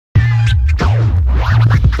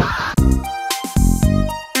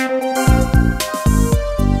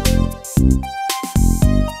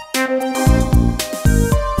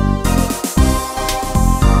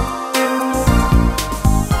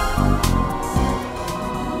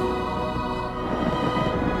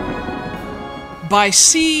By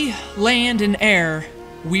sea, land, and air,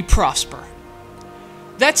 we prosper.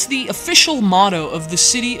 That's the official motto of the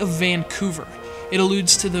city of Vancouver. It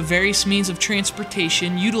alludes to the various means of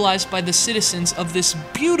transportation utilized by the citizens of this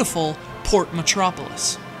beautiful port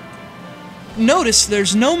metropolis. Notice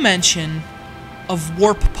there's no mention of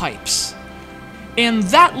warp pipes. And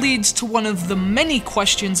that leads to one of the many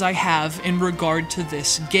questions I have in regard to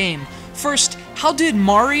this game. First, how did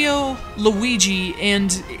Mario, Luigi,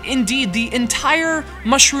 and indeed the entire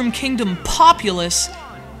Mushroom Kingdom populace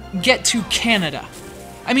get to Canada?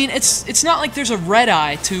 I mean, it's not like there's a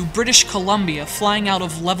red-eye to British Columbia flying out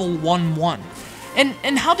of level 1-1.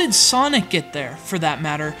 And how did Sonic get there, for that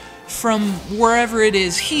matter, from wherever it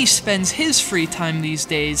is he spends his free time these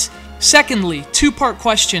days? Secondly, two-part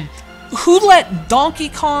question. Who let Donkey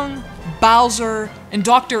Kong, Bowser, and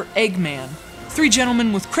Dr. Eggman, three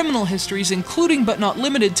gentlemen with criminal histories including but not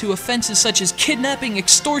limited to offenses such as kidnapping,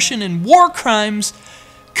 extortion, and war crimes,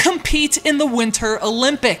 compete in the Winter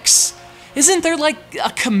Olympics? Isn't there like a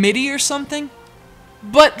committee or something?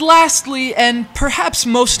 But lastly, and perhaps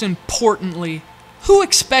most importantly, who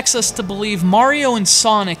expects us to believe Mario and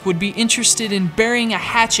Sonic would be interested in burying a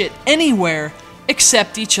hatchet anywhere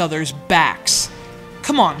except each other's backs?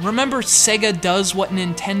 Come on, remember SEGA does what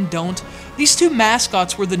Nintendo don't? These two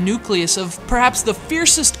mascots were the nucleus of perhaps the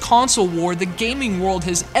fiercest console war the gaming world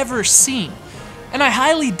has ever seen. And I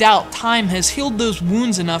highly doubt time has healed those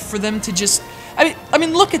wounds enough for them to just... I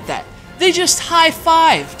mean, look at that. They just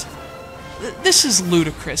high-fived. This is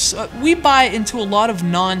ludicrous. We buy into a lot of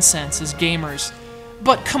nonsense as gamers.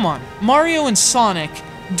 But come on, Mario and Sonic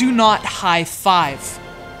do not high-five.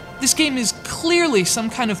 This game is clearly some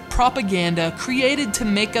kind of propaganda created to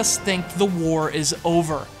make us think the war is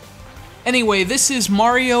over. Anyway, this is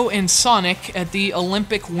Mario and Sonic at the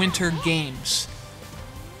Olympic Winter Games.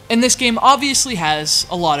 And this game obviously has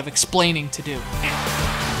a lot of explaining to do.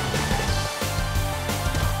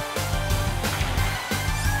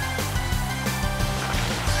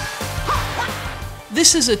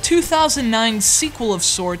 This is a 2009 sequel of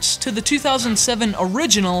sorts to the 2007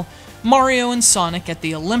 original Mario and Sonic at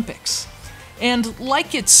the Olympics. And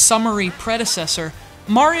like its summary predecessor,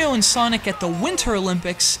 Mario and Sonic at the Winter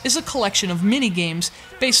Olympics is a collection of minigames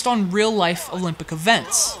based on real-life Olympic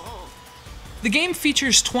events. The game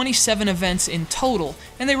features 27 events in total,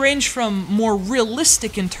 and they range from more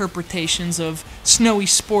realistic interpretations of snowy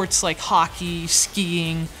sports like hockey,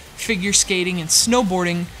 skiing, figure skating, and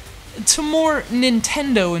snowboarding, to more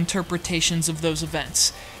Nintendo interpretations of those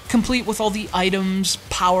events, complete with all the items,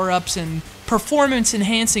 power-ups, and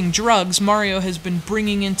performance-enhancing drugs Mario has been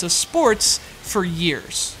bringing into sports for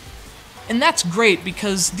years. And that's great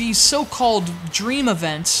because these so-called dream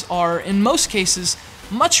events are, in most cases,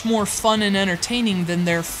 much more fun and entertaining than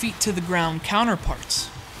their feet-to-the-ground counterparts.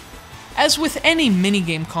 As with any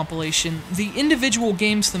minigame compilation, the individual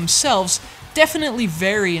games themselves definitely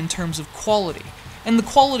vary in terms of quality, and the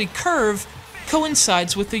quality curve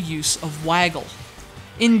coincides with the use of waggle.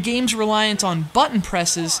 In games reliant on button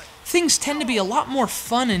presses, things tend to be a lot more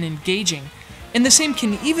fun and engaging, and the same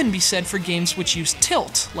can even be said for games which use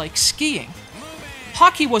tilt, like skiing.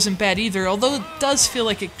 Hockey wasn't bad either, although it does feel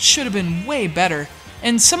like it should have been way better,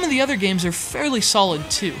 and some of the other games are fairly solid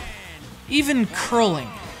too. Even curling.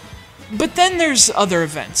 But then there's other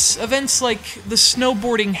events like the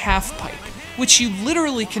snowboarding halfpipe, which you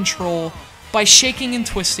literally control by shaking and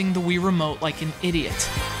twisting the Wii remote like an idiot.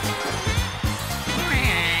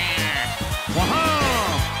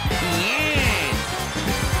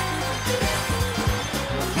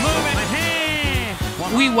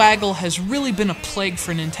 Wii Waggle has really been a plague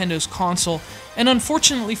for Nintendo's console, and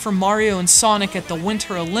unfortunately for Mario and Sonic at the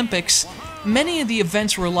Winter Olympics, many of the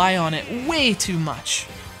events rely on it way too much.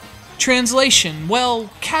 Translation: well,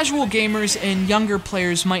 casual gamers and younger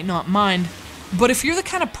players might not mind, but if you're the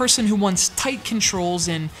kind of person who wants tight controls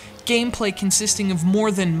and gameplay consisting of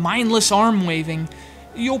more than mindless arm waving,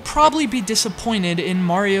 you'll probably be disappointed in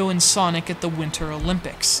Mario and Sonic at the Winter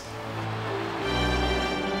Olympics.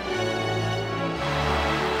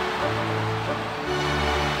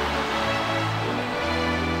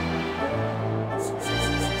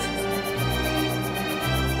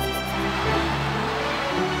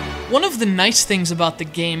 One of the nice things about the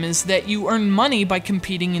game is that you earn money by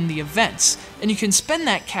competing in the events, and you can spend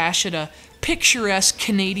that cash at a picturesque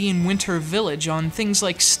Canadian winter village on things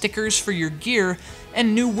like stickers for your gear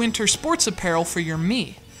and new winter sports apparel for your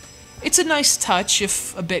Mii. It's a nice touch,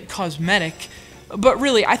 if a bit cosmetic, but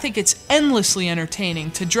really I think it's endlessly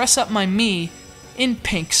entertaining to dress up my Mii in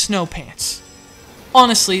pink snow pants.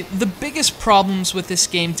 Honestly, the biggest problems with this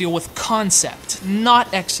game deal with concept,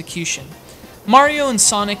 not execution. Mario and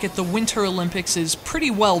Sonic at the Winter Olympics is pretty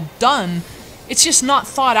well done, it's just not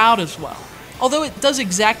thought out as well. Although it does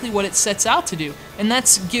exactly what it sets out to do, and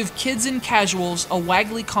that's give kids and casuals a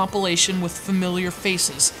waggly compilation with familiar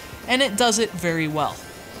faces, and it does it very well.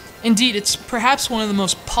 Indeed, it's perhaps one of the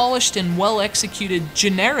most polished and well-executed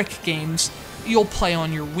generic games you'll play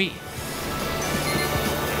on your Wii.